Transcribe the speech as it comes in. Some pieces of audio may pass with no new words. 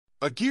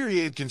A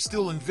gearhead can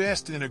still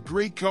invest in a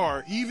great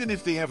car even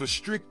if they have a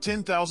strict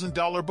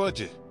 $10,000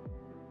 budget.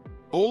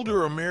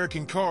 Older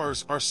American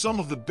cars are some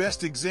of the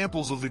best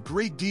examples of the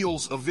great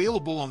deals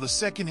available on the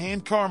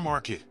second-hand car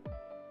market.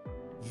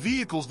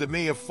 Vehicles that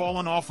may have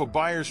fallen off a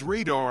buyer's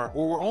radar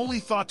or were only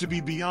thought to be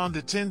beyond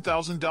the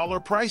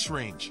 $10,000 price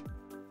range.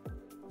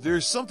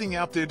 There's something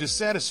out there to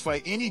satisfy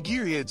any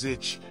gearhead's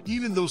itch,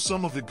 even though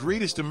some of the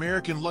greatest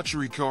American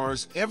luxury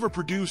cars ever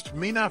produced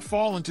may not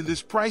fall into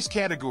this price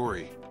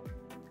category.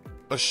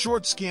 A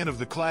short scan of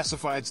the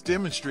classifieds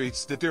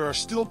demonstrates that there are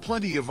still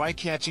plenty of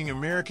eye-catching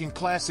American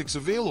classics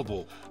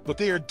available, but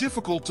they are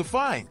difficult to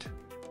find.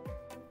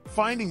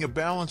 Finding a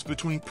balance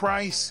between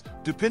price,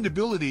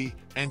 dependability,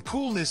 and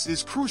coolness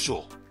is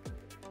crucial.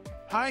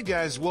 Hi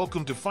guys,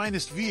 welcome to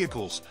Finest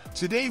Vehicles.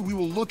 Today we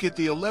will look at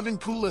the 11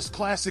 coolest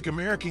classic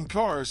American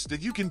cars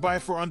that you can buy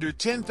for under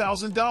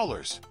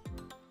 $10,000.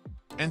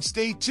 And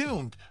stay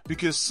tuned,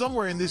 because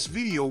somewhere in this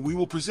video we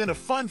will present a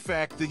fun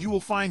fact that you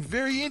will find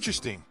very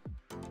interesting.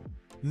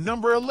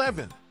 Number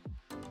 11.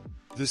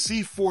 The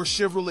C4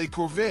 Chevrolet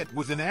Corvette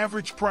with an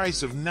average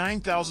price of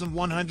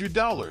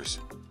 $9,100.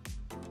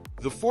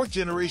 The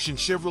fourth-generation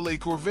Chevrolet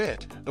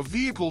Corvette, a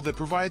vehicle that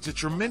provides a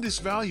tremendous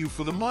value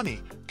for the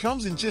money,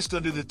 comes in just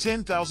under the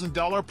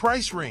 $10,000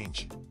 price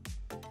range.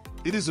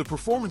 It is a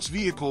performance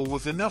vehicle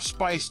with enough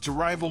spice to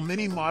rival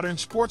many modern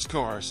sports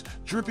cars,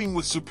 dripping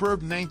with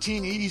superb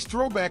 1980s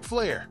throwback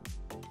flair.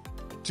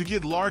 To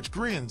get large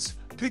grins,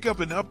 pick up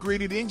an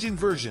upgraded engine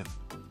version.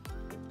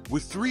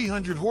 With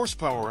 300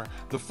 horsepower,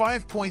 the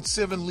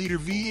 5.7-liter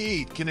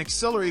V8 can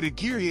accelerate a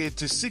gearhead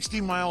to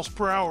 60 miles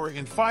per hour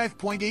in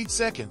 5.8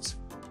 seconds.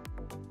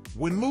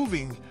 When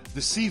moving, the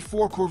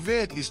C4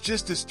 Corvette is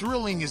just as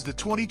thrilling as the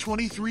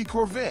 2023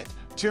 Corvette,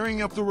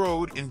 tearing up the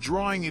road and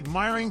drawing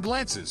admiring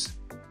glances.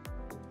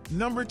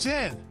 Number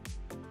 10.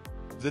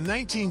 The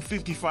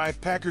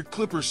 1955 Packard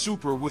Clipper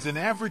Super with an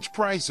average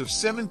price of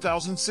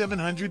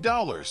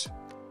 $7,700.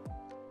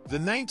 The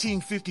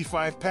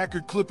 1955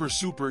 Packard Clipper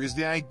Super is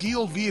the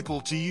ideal vehicle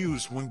to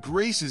use when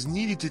grace is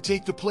needed to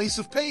take the place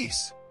of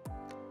pace.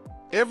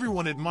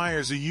 Everyone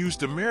admires a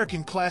used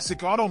American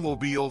classic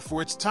automobile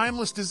for its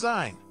timeless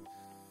design.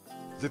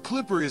 The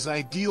Clipper is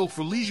ideal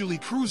for leisurely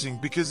cruising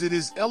because it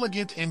is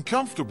elegant and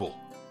comfortable.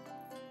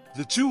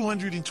 The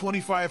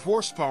 225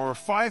 horsepower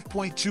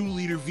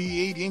 5.2-liter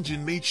V8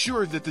 engine made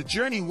sure that the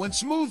journey went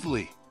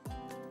smoothly.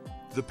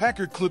 The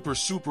Packard Clipper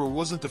Super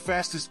wasn't the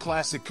fastest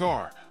classic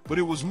car, but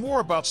it was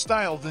more about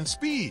style than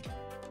speed.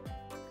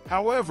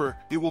 However,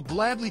 it will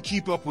gladly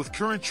keep up with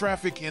current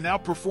traffic and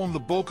outperform the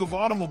bulk of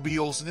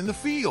automobiles in the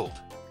field.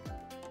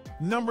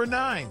 Number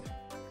 9.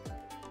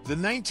 The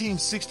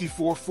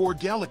 1964 Ford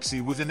Galaxie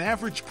with an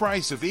average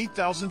price of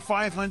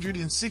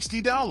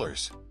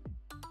 $8,560.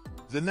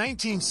 The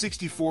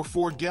 1964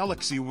 Ford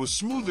Galaxie was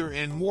smoother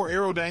and more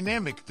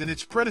aerodynamic than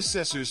its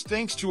predecessors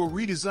thanks to a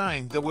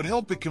redesign that would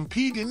help it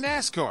compete in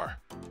NASCAR.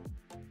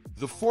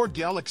 The Ford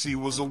Galaxie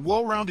was a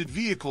well-rounded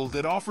vehicle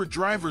that offered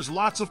drivers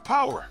lots of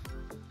power.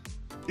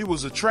 It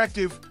was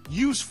attractive,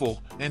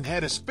 useful, and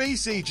had a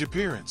space-age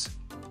appearance.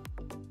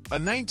 A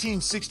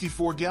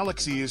 1964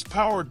 Galaxie is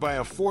powered by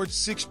a Ford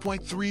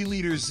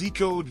 6.3-liter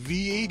scoured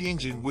V8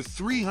 engine with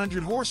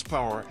 300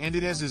 horsepower, and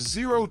it has a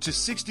 0 to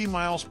 60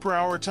 miles per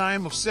hour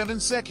time of 7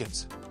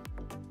 seconds.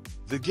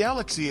 The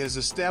Galaxie has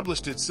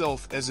established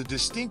itself as a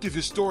distinctive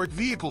historic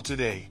vehicle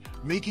today,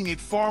 making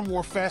it far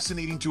more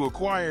fascinating to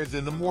acquire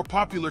than the more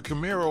popular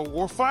Camaro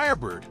or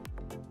Firebird.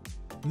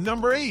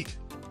 Number 8.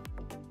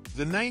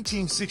 The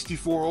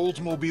 1964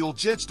 Oldsmobile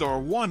Jetstar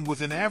won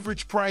with an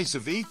average price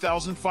of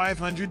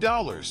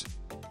 $8,500.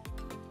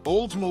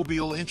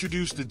 Oldsmobile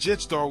introduced the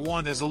Jetstar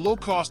 1 as a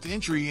low-cost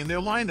entry in their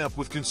lineup,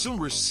 with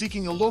consumers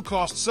seeking a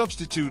low-cost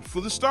substitute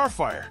for the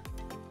Starfire.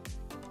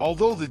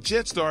 Although the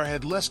Jetstar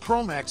had less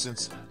chrome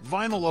accents,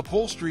 vinyl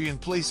upholstery in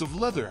place of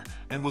leather,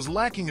 and was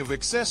lacking of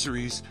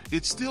accessories,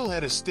 it still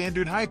had a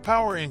standard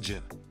high-power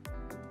engine.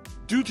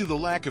 Due to the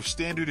lack of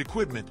standard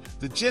equipment,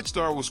 the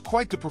Jetstar was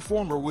quite the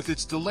performer with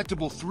its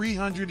delectable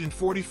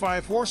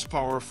 345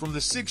 horsepower from the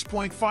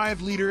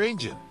 6.5-liter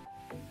engine.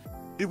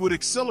 It would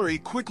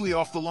accelerate quickly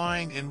off the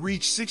line and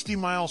reach 60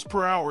 miles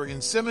per hour in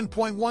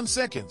 7.1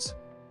 seconds.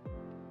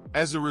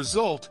 As a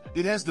result,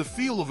 it has the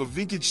feel of a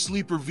vintage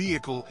sleeper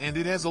vehicle, and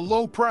it has a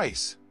low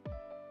price.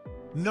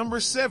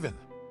 Number 7.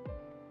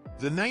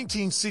 The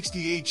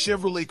 1968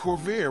 Chevrolet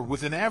Corvair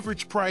with an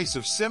average price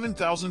of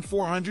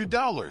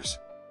 $7,400.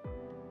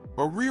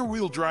 A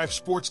rear-wheel drive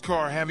sports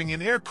car having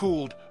an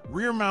air-cooled,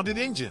 rear-mounted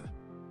engine.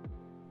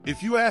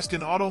 If you ask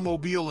an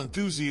automobile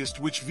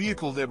enthusiast which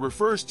vehicle that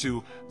refers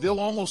to,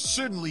 they'll almost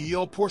certainly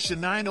yell Porsche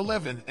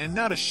 911 and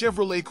not a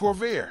Chevrolet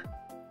Corvair.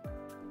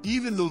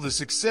 Even though the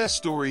success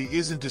story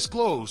isn't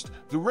disclosed,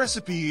 the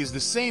recipe is the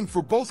same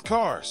for both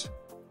cars.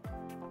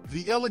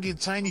 The elegant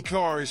tiny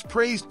car is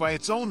praised by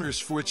its owners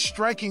for its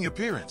striking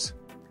appearance.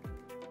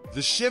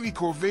 The Chevy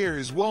Corvair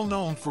is well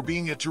known for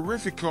being a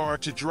terrific car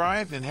to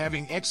drive and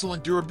having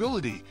excellent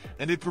durability,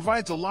 and it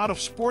provides a lot of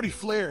sporty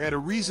flair at a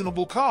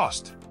reasonable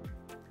cost.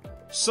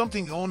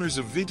 something owners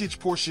of vintage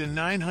Porsche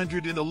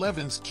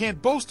 911s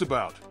can't boast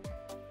about.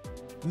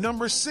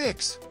 Number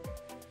 6.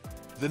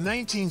 The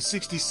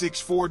 1966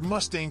 Ford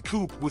Mustang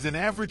Coupe with an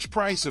average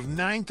price of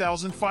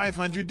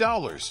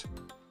 $9,500.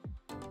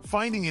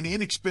 Finding an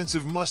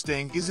inexpensive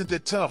Mustang isn't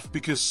that tough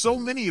because so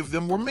many of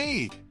them were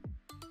made.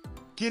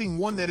 Getting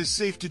one that is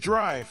safe to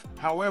drive,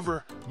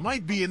 however,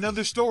 might be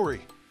another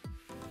story.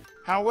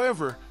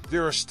 However,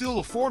 there are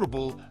still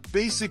affordable,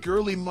 basic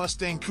early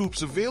Mustang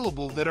Coupes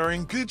available that are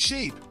in good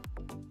shape.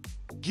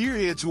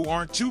 Gearheads who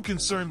aren't too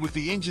concerned with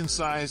the engine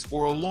size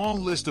or a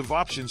long list of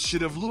options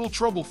should have little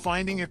trouble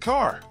finding a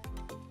car.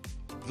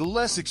 The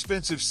less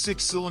expensive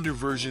 6-cylinder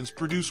versions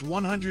produce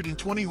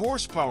 120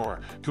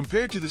 horsepower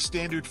compared to the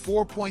standard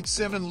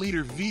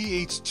 4.7-liter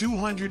V8's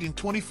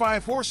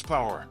 225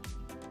 horsepower.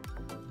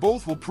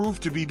 Both will prove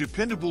to be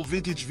dependable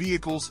vintage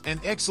vehicles and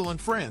excellent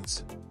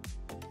friends.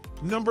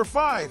 Number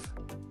 5.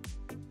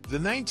 The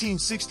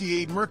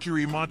 1968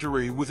 Mercury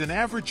Monterey with an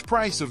average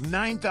price of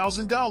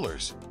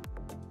 $9,000.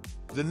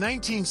 The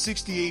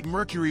 1968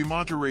 Mercury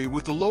Monterey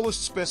with the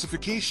lowest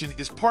specification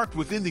is parked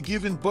within the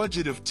given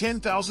budget of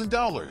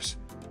 $10,000.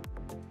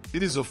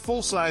 It is a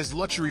full-sized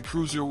luxury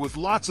cruiser with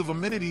lots of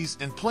amenities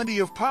and plenty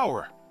of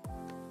power.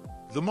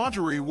 The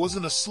Monterey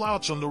wasn't a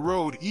slouch on the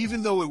road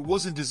even though it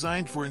wasn't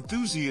designed for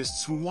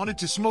enthusiasts who wanted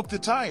to smoke the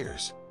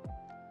tires.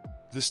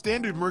 The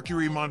standard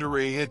Mercury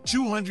Monterey had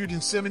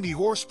 270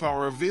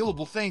 horsepower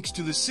available thanks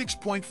to the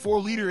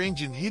 6.4-liter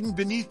engine hidden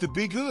beneath the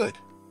big hood.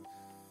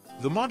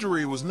 The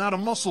Monterey was not a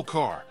muscle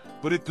car,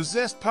 but it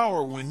possessed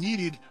power when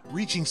needed,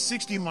 reaching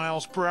 60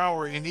 miles per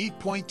hour in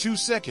 8.2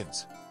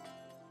 seconds.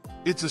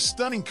 It's a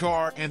stunning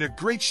car and a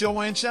great show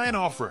and shine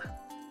offer.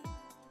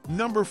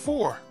 Number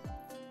 4.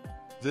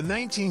 The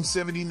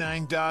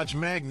 1979 Dodge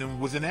Magnum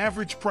with an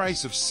average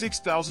price of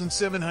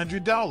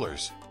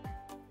 $6,700.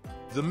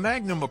 The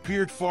Magnum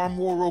appeared far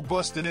more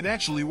robust than it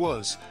actually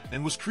was,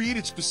 and was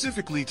created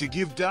specifically to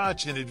give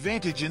Dodge an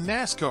advantage in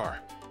NASCAR.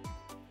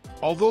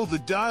 Although the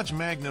Dodge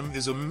Magnum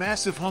is a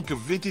massive hunk of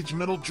vintage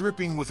metal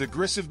dripping with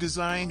aggressive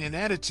design and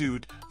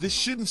attitude, this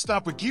shouldn't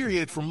stop a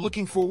gearhead from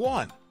looking for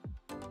one.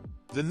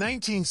 The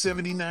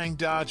 1979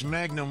 Dodge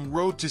Magnum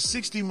rode to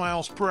 60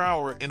 miles per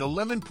hour in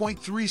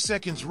 11.3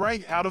 seconds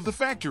right out of the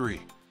factory.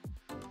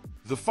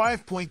 The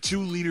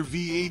 5.2-liter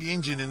V8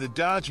 engine in the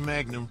Dodge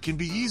Magnum can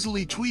be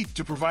easily tweaked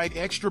to provide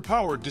extra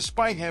power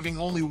despite having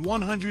only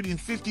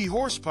 150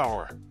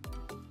 horsepower.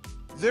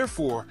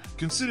 Therefore,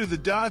 consider the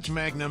Dodge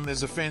Magnum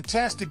as a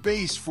fantastic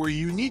base for a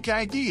unique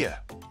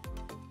idea.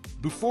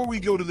 Before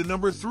we go to the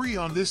number 3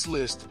 on this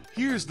list,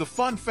 here's the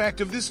fun fact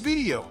of this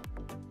video.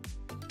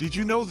 Did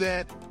you know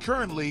that,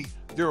 currently,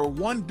 there are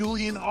 1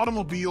 billion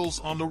automobiles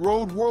on the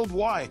road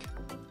worldwide?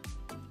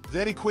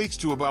 That equates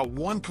to about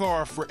 1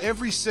 car for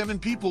every 7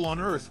 people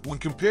on Earth when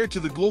compared to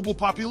the global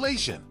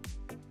population.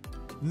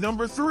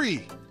 Number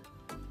 3.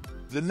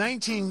 The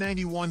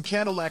 1991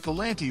 Cadillac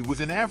Allante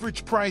with an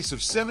average price of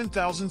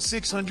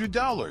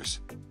 $7,600.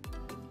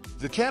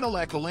 The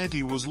Cadillac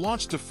Allante was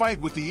launched to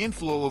fight with the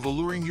inflow of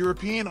alluring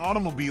European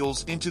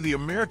automobiles into the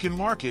American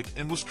market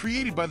and was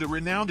created by the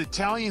renowned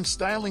Italian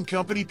styling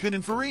company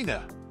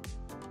Pininfarina.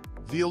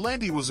 The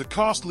Allante was a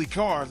costly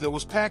car that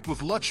was packed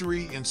with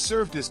luxury and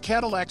served as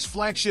Cadillac's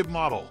flagship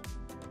model.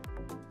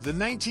 The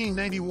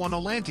 1991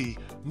 Allante,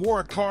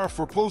 more a car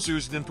for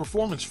posers than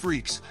performance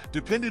freaks,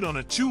 depended on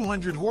a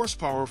 200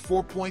 horsepower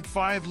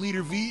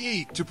 4.5-liter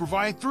V8 to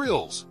provide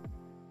thrills.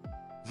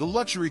 The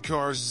luxury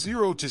car's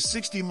 0 to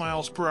 60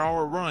 miles per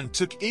hour run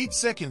took 8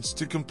 seconds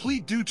to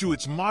complete due to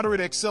its moderate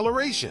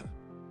acceleration.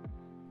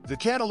 The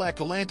Cadillac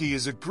Allante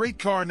is a great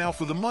car now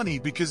for the money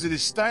because it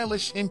is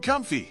stylish and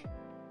comfy.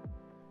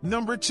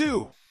 Number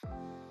 2.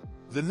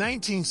 The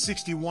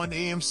 1961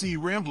 AMC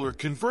Rambler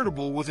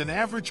convertible with an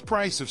average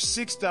price of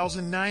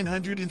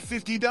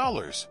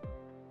 $6,950.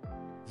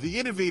 The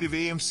innovative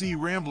AMC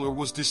Rambler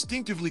was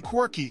distinctively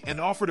quirky and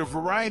offered a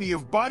variety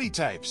of body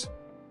types.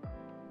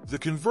 The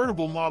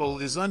convertible model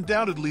is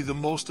undoubtedly the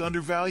most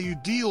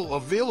undervalued deal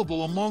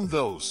available among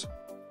those.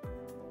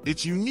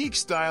 Its unique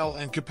style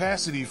and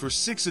capacity for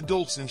 6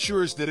 adults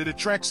ensures that it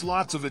attracts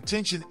lots of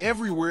attention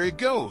everywhere it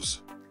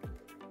goes.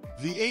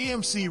 The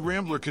AMC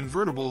Rambler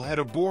convertible had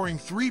a boring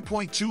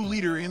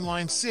 3.2-liter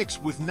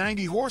inline-6 with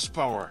 90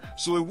 horsepower,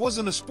 so it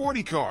wasn't a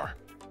sporty car.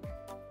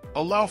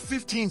 Allow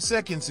 15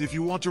 seconds if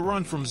you want to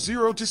run from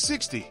 0 to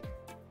 60.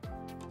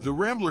 The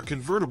Rambler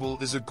convertible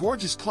is a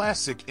gorgeous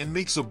classic and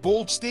makes a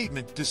bold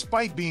statement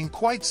despite being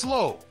quite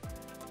slow.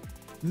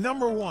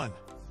 Number 1.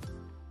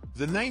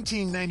 The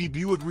 1990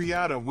 Buick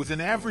Reatta with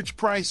an average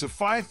price of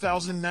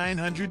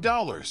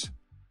 $5,900.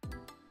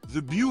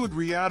 The Buick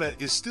Reatta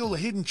is still a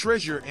hidden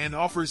treasure and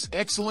offers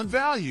excellent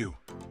value.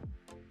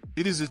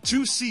 It is a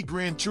 2-seat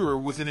Grand Tourer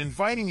with an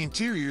inviting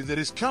interior that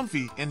is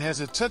comfy and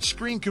has a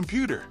touchscreen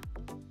computer.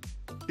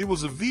 It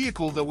was a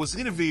vehicle that was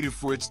innovative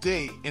for its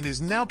day and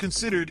is now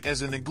considered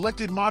as a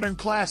neglected modern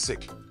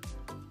classic.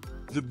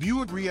 The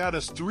Buick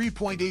Riata's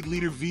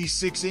 3.8-liter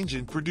V6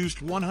 engine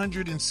produced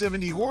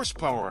 170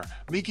 horsepower,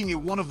 making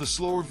it one of the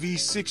slower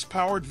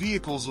V6-powered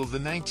vehicles of the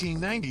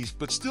 1990s,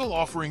 but still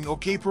offering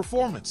okay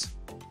performance.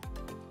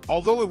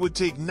 Although it would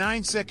take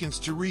 9 seconds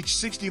to reach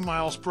 60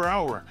 miles per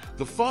hour,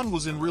 the fun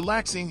was in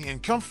relaxing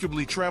and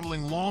comfortably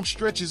traveling long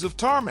stretches of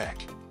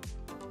tarmac.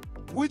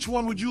 Which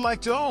one would you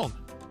like to own?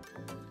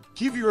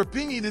 Give your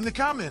opinion in the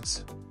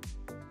comments.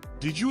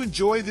 Did you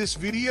enjoy this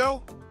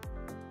video?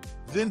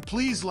 Then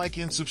please like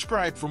and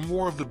subscribe for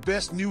more of the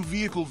best new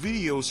vehicle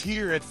videos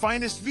here at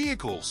Finest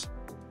Vehicles.